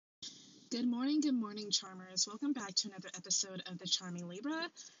Good morning, Charmers. Welcome back to another episode of The Charming Libra.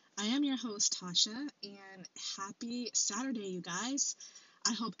 I am your host, Tasha, and happy Saturday, you guys.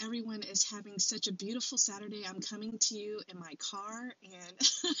 I hope everyone is having such a beautiful Saturday. I'm coming to you in my car, and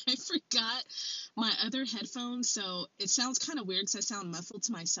I forgot my other headphones, so it sounds kind of weird because I sound muffled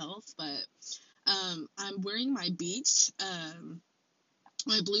to myself, but I'm wearing my Beats,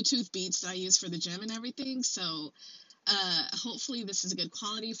 my Bluetooth Beats that I use for the gym and everything, so hopefully this is a good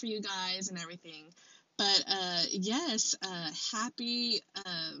quality for you guys and everything. But yes, happy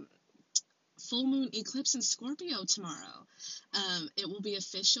full moon eclipse in Scorpio tomorrow. It will be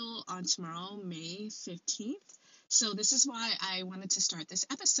official on tomorrow, May 15th. So this is why I wanted to start this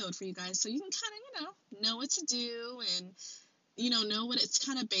episode for you guys, so you can kind of, know what to do and know what it's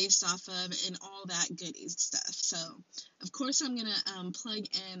kind of based off of and all that goody stuff. So, of course, I'm going to plug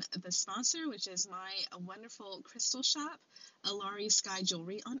in the sponsor, which is my wonderful crystal shop, Alari Sky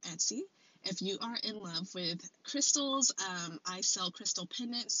Jewelry on Etsy. If you are in love with crystals, I sell crystal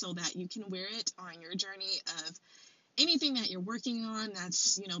pendants so that you can wear it on your journey of anything that you're working on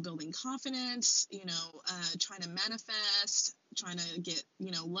that's, building confidence, trying to manifest, trying to get,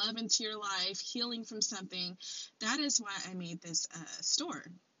 love into your life, healing from something. That is why I made this store.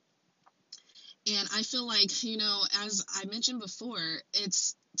 And I feel like, as I mentioned before,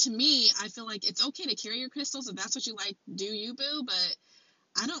 to me, I feel like it's okay to carry your crystals. If that's what you like, do you, boo? But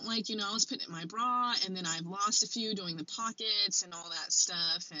I don't like, I was putting it in my bra and then I've lost a few doing the pockets and all that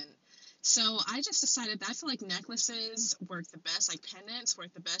stuff. And so I just decided that I feel like necklaces work the best, like pendants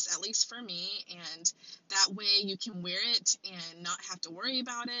work the best, at least for me. And that way you can wear it and not have to worry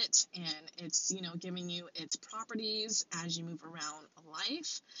about it. And it's, giving you its properties as you move around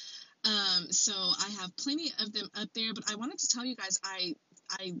life. So I have plenty of them up there, but I wanted to tell you guys, I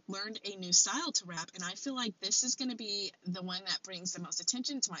learned a new style to wrap, and I feel like this is going to be the one that brings the most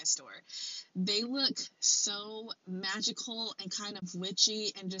attention to my store. They look so magical and kind of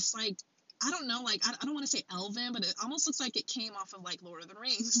witchy and just like, I don't know, like, I don't want to say elven, but it almost looks like it came off of, like, Lord of the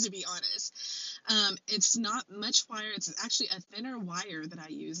Rings, to be honest. It's not much wire. It's actually a thinner wire that I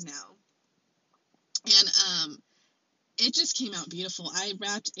use now. And it just came out beautiful. I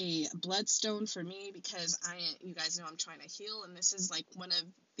wrapped a bloodstone for me because you guys know I'm trying to heal, and this is like one of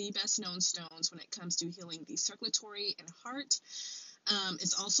the best known stones when it comes to healing the circulatory and heart.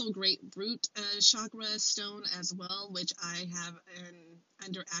 It's also a great root chakra stone as well, which I have an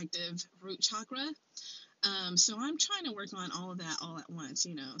underactive root chakra. So I'm trying to work on all of that all at once,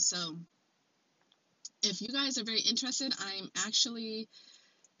 So if you guys are very interested, I'm actually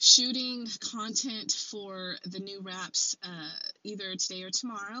shooting content for the new wraps either today or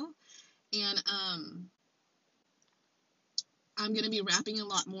tomorrow, and I'm going to be wrapping a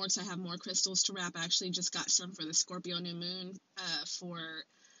lot more because I have more crystals to wrap. I actually just got some for the Scorpio new moon for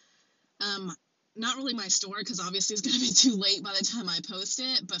not really my store because obviously it's going to be too late by the time I post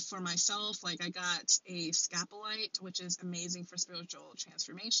it, but for myself, like I got a scapolite, which is amazing for spiritual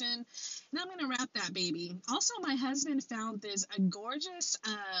transformation, and I'm going to wrap that baby. Also, my husband found this a gorgeous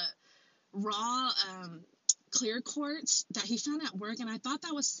raw clear quartz that he found at work, and I thought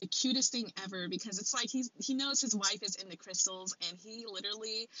that was the cutest thing ever because it's like he knows his wife is into crystals, and he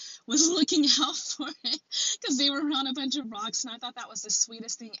literally was looking out for it because they were around a bunch of rocks, and I thought that was the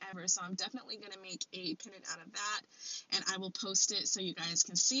sweetest thing ever. So I'm definitely going to make a pendant out of that, and I will post it so you guys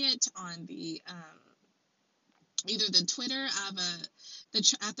can see it on the either the Twitter of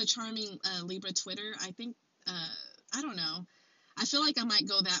at the Charming Libra Twitter. I think I don't know. I feel like I might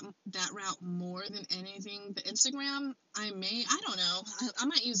go that route more than anything. The Instagram, I don't know. I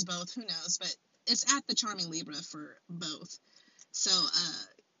might use both. Who knows? But it's at the Charming Libra for both. So,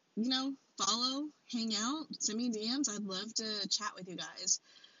 follow, hang out, send me DMs. I'd love to chat with you guys.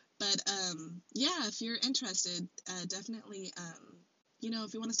 But, yeah, if you're interested, definitely,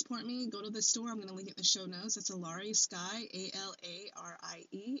 if you want to support me, go to the store. I'm going to link it in the show notes. It's Alari Sky,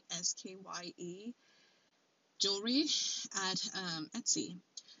 ALARIE Jewelry at Etsy.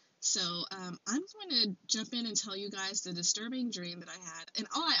 So I'm going to jump in and tell you guys the disturbing dream that I had. And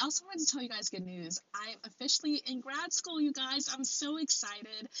I also wanted to tell you guys good news. I'm officially in grad school, you guys. I'm so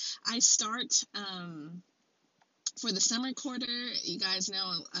excited. I start for the summer quarter. You guys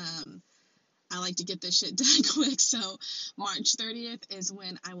know I like to get this shit done quick. So March 30th is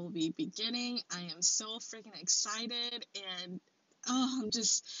when I will be beginning. I am so freaking excited, and I'm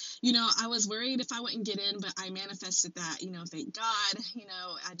just, I was worried if I wouldn't get in, but I manifested that, thank God,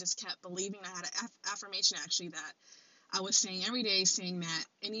 I just kept believing. I had an affirmation actually that I was saying every day, saying that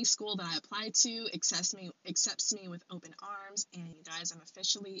any school that I apply to accepts me with open arms, and you guys, I'm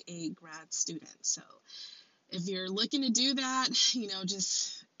officially a grad student. So if you're looking to do that,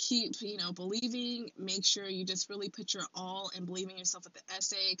 just keep, believing. Make sure you just really put your all and believe in yourself with the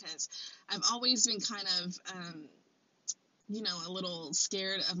essay, because I've always been kind of, a little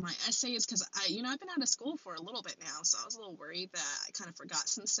scared of my essays, because I've been out of school for a little bit now, so I was a little worried that I kind of forgot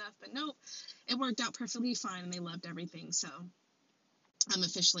some stuff, but nope, it worked out perfectly fine, and they loved everything, so I'm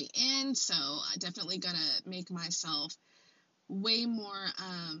officially in, so I definitely gotta make myself way more,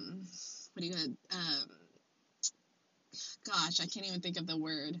 gosh, I can't even think of the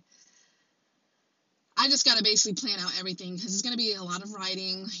word. I just got to basically plan out everything, because it's going to be a lot of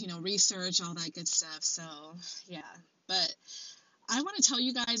writing, research, all that good stuff. So, yeah. But I want to tell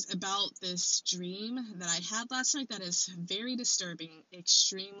you guys about this dream that I had last night that is very disturbing,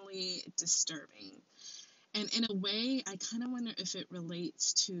 extremely disturbing. And in a way, I kind of wonder if it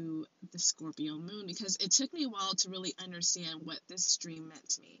relates to the Scorpio moon, because it took me a while to really understand what this dream meant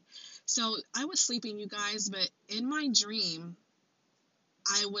to me. So I was sleeping, you guys, but in my dream,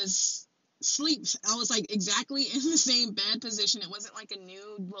 I was asleep. I was like exactly in the same bed position. It wasn't like a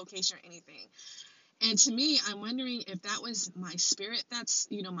new location or anything. And to me, I'm wondering if that was my spirit. That's,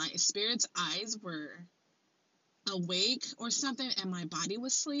 my spirit's eyes were awake or something, and my body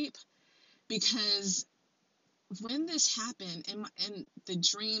was asleep, because when this happened in the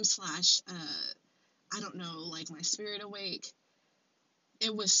dream slash, I don't know, like my spirit awake,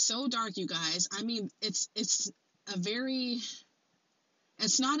 it was so dark, you guys. I mean, it's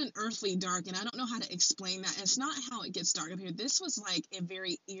not an earthly dark, and I don't know how to explain that. It's not how it gets dark up here. This was like a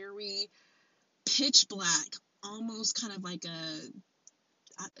very eerie, pitch black, almost kind of like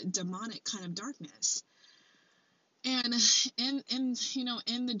a demonic kind of darkness. And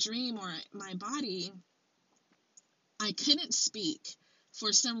in the dream, or my body, I couldn't speak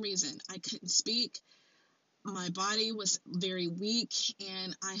for some reason. I couldn't speak. My body was very weak,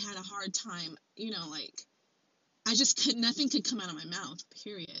 and I had a hard time, I just nothing could come out of my mouth,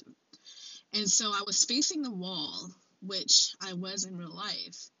 period. And so I was facing the wall, which I was in real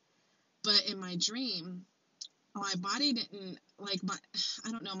life. But in my dream, my body didn't,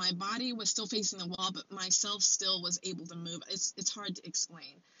 my body was still facing the wall, but myself still was able to move. It's hard to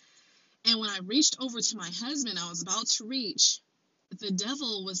explain. And when I reached over to my husband, I was about to reach, the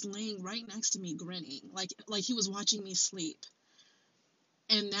devil was laying right next to me, grinning, like he was watching me sleep.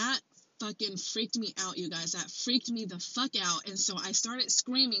 And that fucking freaked me out, you guys. That freaked me the fuck out. And so I started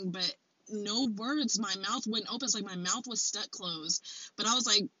screaming, but no words. My mouth wouldn't open. It's like my mouth was stuck closed. But I was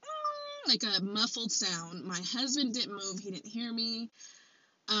like a muffled sound. My husband didn't move. He didn't hear me.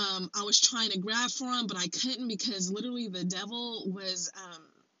 I was trying to grab for him, but I couldn't, because literally the devil was,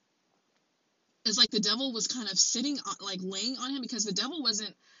 it's like the devil was kind of sitting, like laying on him, because the devil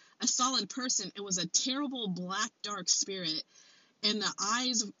wasn't a solid person. It was a terrible black, dark spirit. And the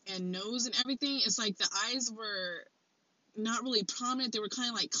eyes and nose and everything, it's like the eyes were not really prominent. They were kind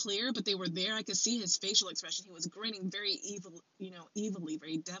of like clear, but they were there. I could see his facial expression. He was grinning very evilly,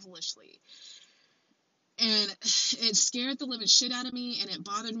 very devilishly. And it scared the living shit out of me, and it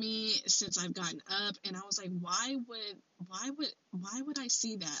bothered me since I've gotten up. And I was like, why would I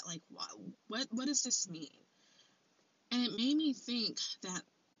see that? Like, what does this mean? And it made me think that,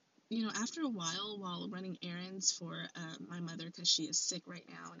 after a while running errands for my mother, because she is sick right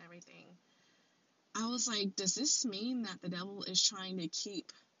now and everything, I was like, does this mean that the devil is trying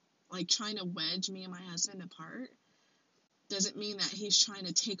to wedge me and my husband apart? Does it mean that he's trying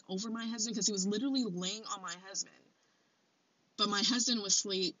to take over my husband? Because he was literally laying on my husband. But my husband was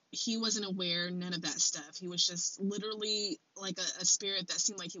asleep. He wasn't aware, none of that stuff. He was just literally like a spirit that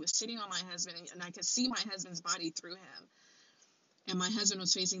seemed like he was sitting on my husband, and I could see my husband's body through him. And my husband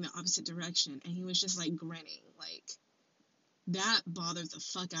was facing the opposite direction, and he was just like grinning. Like, that bothered the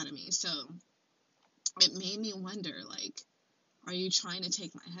fuck out of me. So it made me wonder, like, are you trying to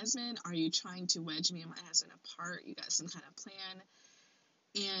take my husband? Are you trying to wedge me and my husband apart? You got some kind of plan?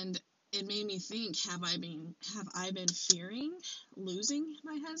 And it made me think, have I been fearing losing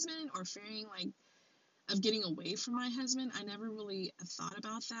my husband, or fearing of getting away from my husband? I never really thought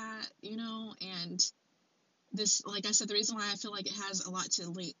about that, and this, like I said, the reason why I feel like it has a lot to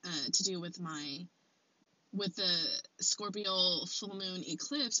do with the Scorpio full moon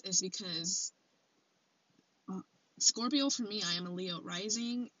eclipse is because Scorpio, for me, I am a Leo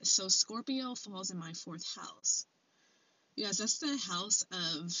rising, so Scorpio falls in my 4th house. Yes, that's the house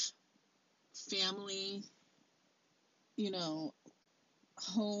of family,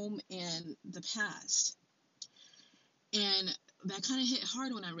 home, and the past. And that kind of hit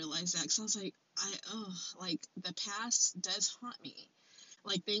hard when I realized that, because I was like, the past does haunt me.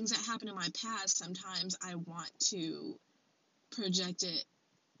 Like, things that happened in my past, sometimes I want to project it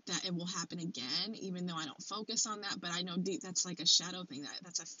that it will happen again, even though I don't focus on that, but I know deep that's like a shadow thing,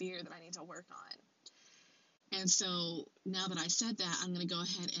 that's a fear that I need to work on. And so now that I said that, I'm going to go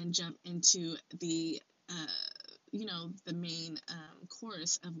ahead and jump into the the main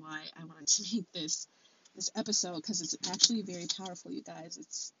course of why I wanted to make this episode, because it's actually very powerful, you guys.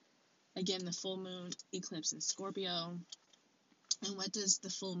 It's, again, the full moon eclipse in Scorpio. And what does the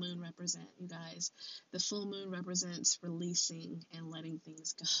full moon represent, you guys? The full moon represents releasing and letting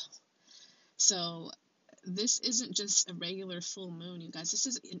things go. So this isn't just a regular full moon, you guys. This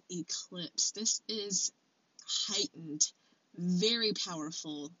is an eclipse. This is heightened, very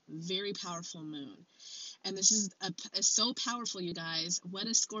powerful moon. And this is so powerful, you guys. What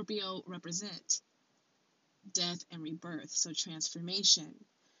does Scorpio represent? Death and rebirth, so transformation.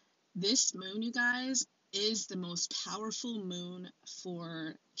 This moon, you guys, is the most powerful moon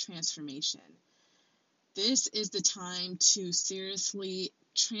for transformation. This is the time to seriously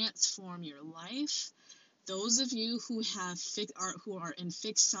transform your life. Those of you who are in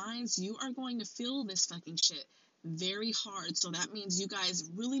fixed signs, you are going to feel this fucking shit very hard. So that means you guys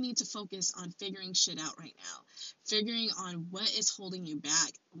really need to focus on figuring shit out right now. Figuring on what is holding you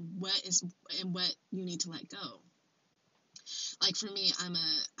back, what you need to let go. Like for me, I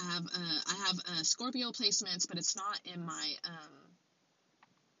have Scorpio placements, but it's not in my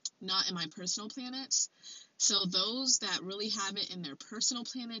personal planets. So those that really have it in their personal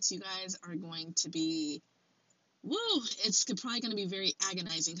planets, you guys are going to be, it's probably going to be very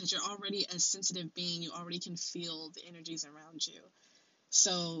agonizing, because you're already a sensitive being. You already can feel the energies around you.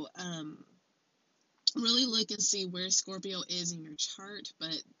 So really look and see where Scorpio is in your chart.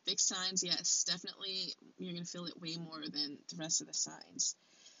 But fixed signs, yes, definitely you're going to feel it way more than the rest of the signs.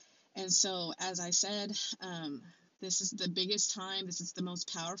 And so, as I said, this is the biggest time. This is the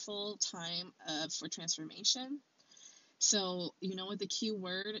most powerful time for transformation. So, you know what the key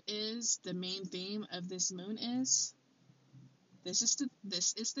word is? The main theme of this moon is? This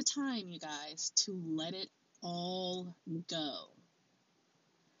is the time, you guys, to let it all go.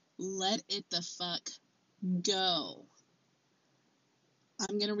 Let it the fuck go.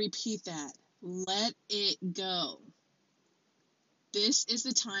 I'm going to repeat that. Let it go. This is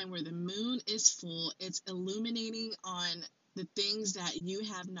the time where the moon is full. It's illuminating on the things that you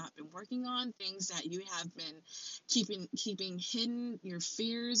have not been working on, things that you have been keeping hidden, your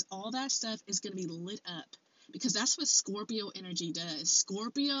fears, all that stuff is going to be lit up, because that's what Scorpio energy does.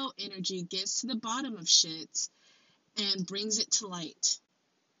 Scorpio energy gets to the bottom of shit and brings it to light.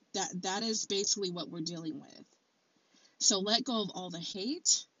 That is basically what we're dealing with. So let go of all the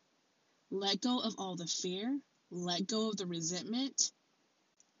hate, let go of all the fear, let go of the resentment,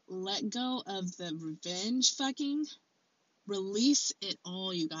 let go of the revenge fucking. Release it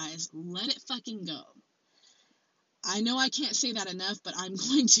all, you guys. Let it fucking go. I know I can't say that enough, but I'm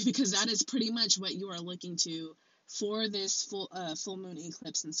going to, because that is pretty much what you are looking to for this full moon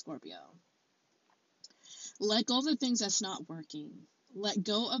eclipse in Scorpio. Let go of the things that's not working. Let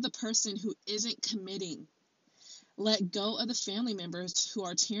go of the person who isn't committing. Let go of the family members who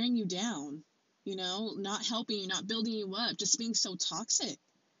are tearing you down, not helping you, not building you up, just being so toxic.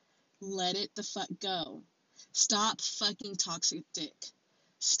 Let it the fuck go. Stop fucking toxic dick.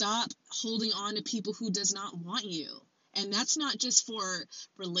 Stop holding on to people who does not want you. And that's not just for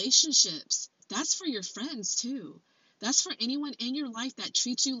relationships. That's for your friends too. That's for anyone in your life that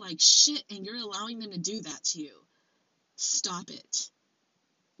treats you like shit and you're allowing them to do that to you. Stop it.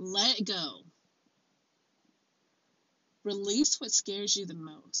 Let it go. Release what scares you the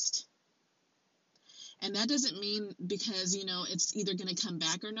most. And that doesn't mean because, it's either going to come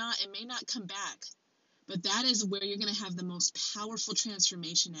back or not. It may not come back. But that is where you're going to have the most powerful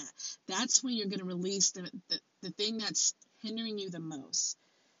transformation at. That's when you're going to release the thing that's hindering you the most.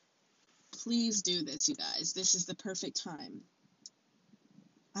 Please do this, you guys. This is the perfect time.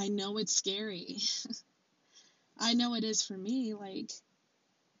 I know it's scary. I know it is for me. Like,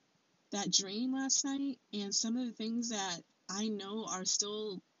 that dream last night and some of the things that I know are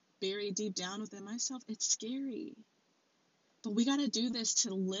still buried deep down within myself, it's scary. But we got to do this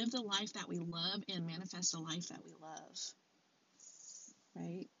to live the life that we love and manifest the life that we love.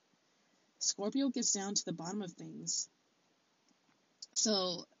 Right? Scorpio gets down to the bottom of things.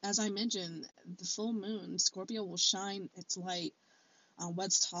 So, as I mentioned, the full moon, Scorpio will shine its light on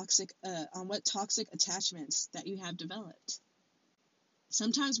what toxic attachments that you have developed.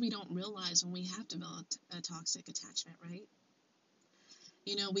 Sometimes we don't realize when we have developed a toxic attachment, right?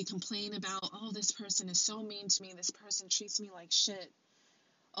 We complain about, this person is so mean to me. This person treats me like shit.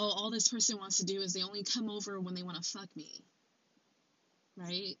 All this person wants to do is they only come over when they want to fuck me.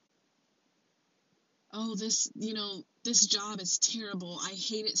 Right? Oh, this job is terrible. I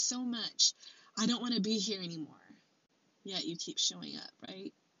hate it so much. I don't want to be here anymore. Yet you keep showing up,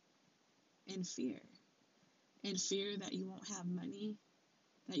 right? In fear. In fear that you won't have money,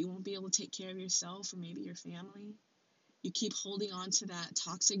 that you won't be able to take care of yourself or maybe your family. You keep holding on to that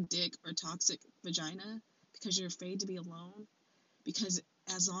toxic dick or toxic vagina because you're afraid to be alone. Because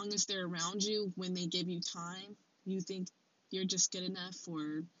as long as they're around you, when they give you time, you think you're just good enough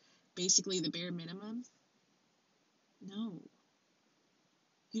for basically the bare minimum. No.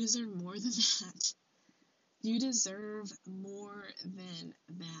 You deserve more than that. You deserve more than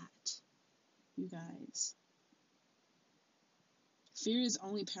that, you guys. Fear is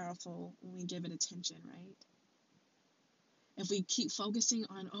only powerful when we give it attention, right? If we keep focusing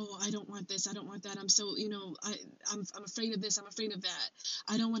on, oh, I don't want this, I don't want that, I'm so, I'm afraid of this, I'm afraid of that,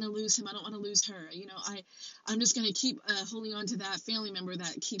 I don't want to lose him, I don't want to lose her, I'm just going to keep holding on to that family member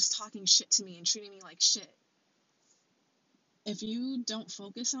that keeps talking shit to me and treating me like shit. If you don't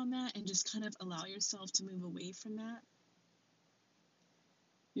focus on that and just kind of allow yourself to move away from that,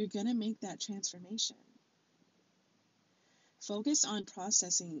 you're going to make that transformation. Focus on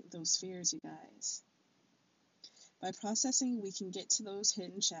processing those fears, you guys. By processing, we can get to those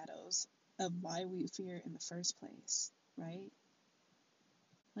hidden shadows of why we fear in the first place, right?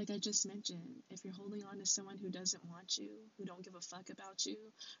 Like I just mentioned, if you're holding on to someone who doesn't want you, who don't give a fuck about you,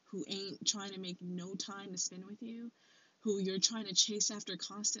 who ain't trying to make no time to spend with you, who you're trying to chase after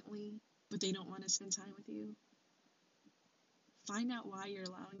constantly, but they don't want to spend time with you, find out why you're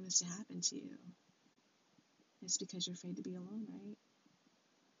allowing this to happen to you. It's because you're afraid to be alone, right?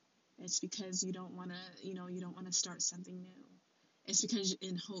 It's because you don't want to, you don't want to start something new. It's because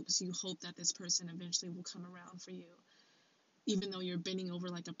you hope that this person eventually will come around for you, even though you're bending over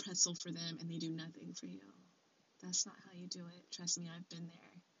like a pretzel for them and they do nothing for you. That's not how you do it. Trust me, I've been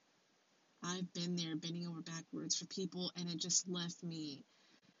there. I've been there bending over backwards for people, and it just left me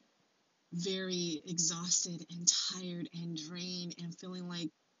very exhausted and tired and drained and feeling like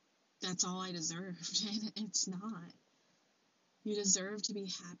that's all I deserved, and it's not. You deserve to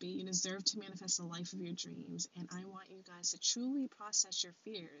be happy. You deserve to manifest the life of your dreams. And I want you guys to truly process your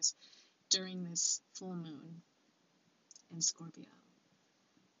fears during this full moon in Scorpio.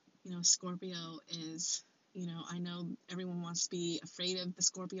 Scorpio is, I know everyone wants to be afraid of the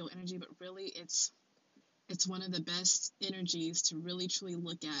Scorpio energy, but really it's one of the best energies to really truly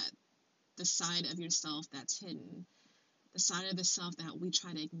look at the side of yourself that's hidden, the side of the self that we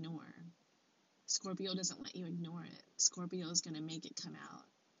try to ignore. Scorpio doesn't let you ignore it. Scorpio is going to make it come out.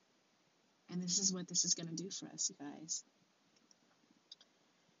 And this is what this is going to do for us, you guys.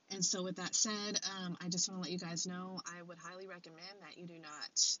 And so with that said, I just want to let you guys know, I would highly recommend that you do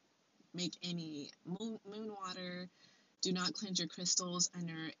not make any moon water. Do not cleanse your crystals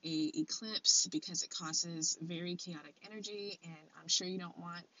under a eclipse because it causes very chaotic energy. And I'm sure you don't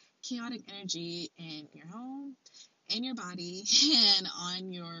want chaotic energy in your home, in your body, and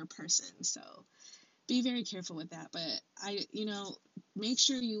on your person. So be very careful with that. But make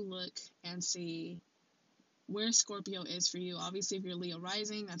sure you look and see where Scorpio is for you. Obviously, if you're Leo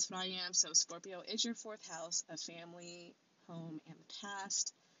rising, that's what I am. So Scorpio is your fourth house of family, home, and the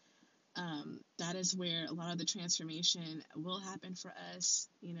past. That is where a lot of the transformation will happen for us.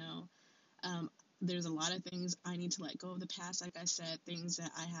 There's a lot of things I need to let go of the past. Like I said, things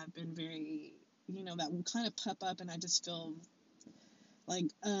that I have been very, that will kind of pop up and I just feel like,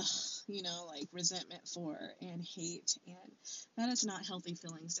 like resentment for and hate. And that is not healthy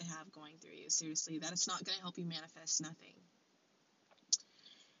feelings to have going through you. Seriously, that is not going to help you manifest nothing.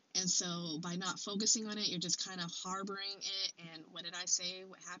 And so by not focusing on it, you're just kind of harboring it. And what did I say?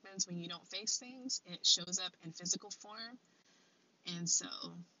 What happens when you don't face things? It shows up in physical form. And so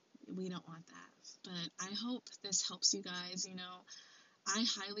we don't want that. But I hope this helps you guys. I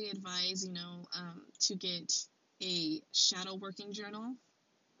highly advise, to get a shadow working journal.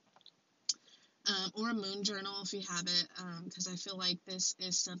 Or a moon journal if you have it, because I feel like this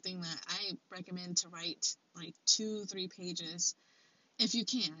is something that I recommend to write like 2-3 pages, if you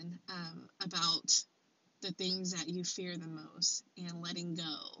can, about the things that you fear the most and letting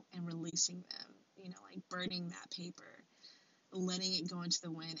go and releasing them, like burning that paper, letting it go into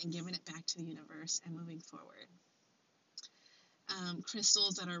the wind and giving it back to the universe and moving forward.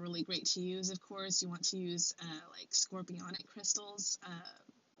 Crystals that are really great to use, of course, you want to use like scorpionic crystals,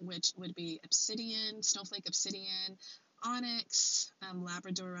 which would be obsidian, snowflake obsidian, onyx,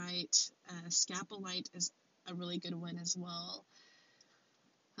 labradorite, scapolite is a really good one as well.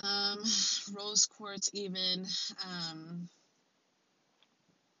 Rose quartz even.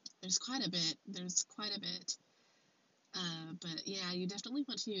 There's quite a bit. But yeah, you definitely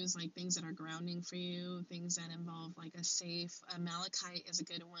want to use like things that are grounding for you, things that involve like a safe, malachite is a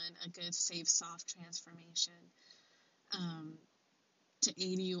good one, a good safe, soft transformation um, to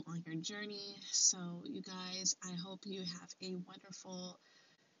aid you on your journey. So you guys, I hope you have a wonderful,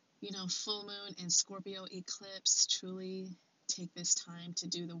 full moon and Scorpio eclipse. Truly take this time to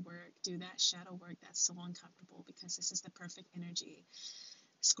do the work, do that shadow work that's so uncomfortable because this is the perfect energy.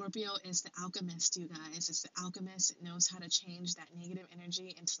 Scorpio is the alchemist, you guys. It's the alchemist. It knows how to change that negative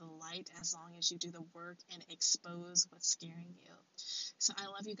energy into the light as long as you do the work and expose what's scaring you. So I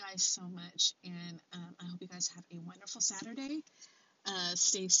love you guys so much, and I hope you guys have a wonderful Saturday.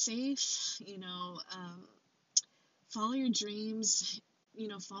 Stay safe, follow your dreams,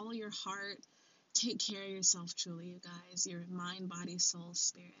 follow your heart. Take care of yourself, truly, you guys. Your mind, body, soul,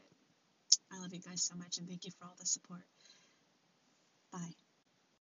 spirit. I love you guys so much, and thank you for all the support. Bye.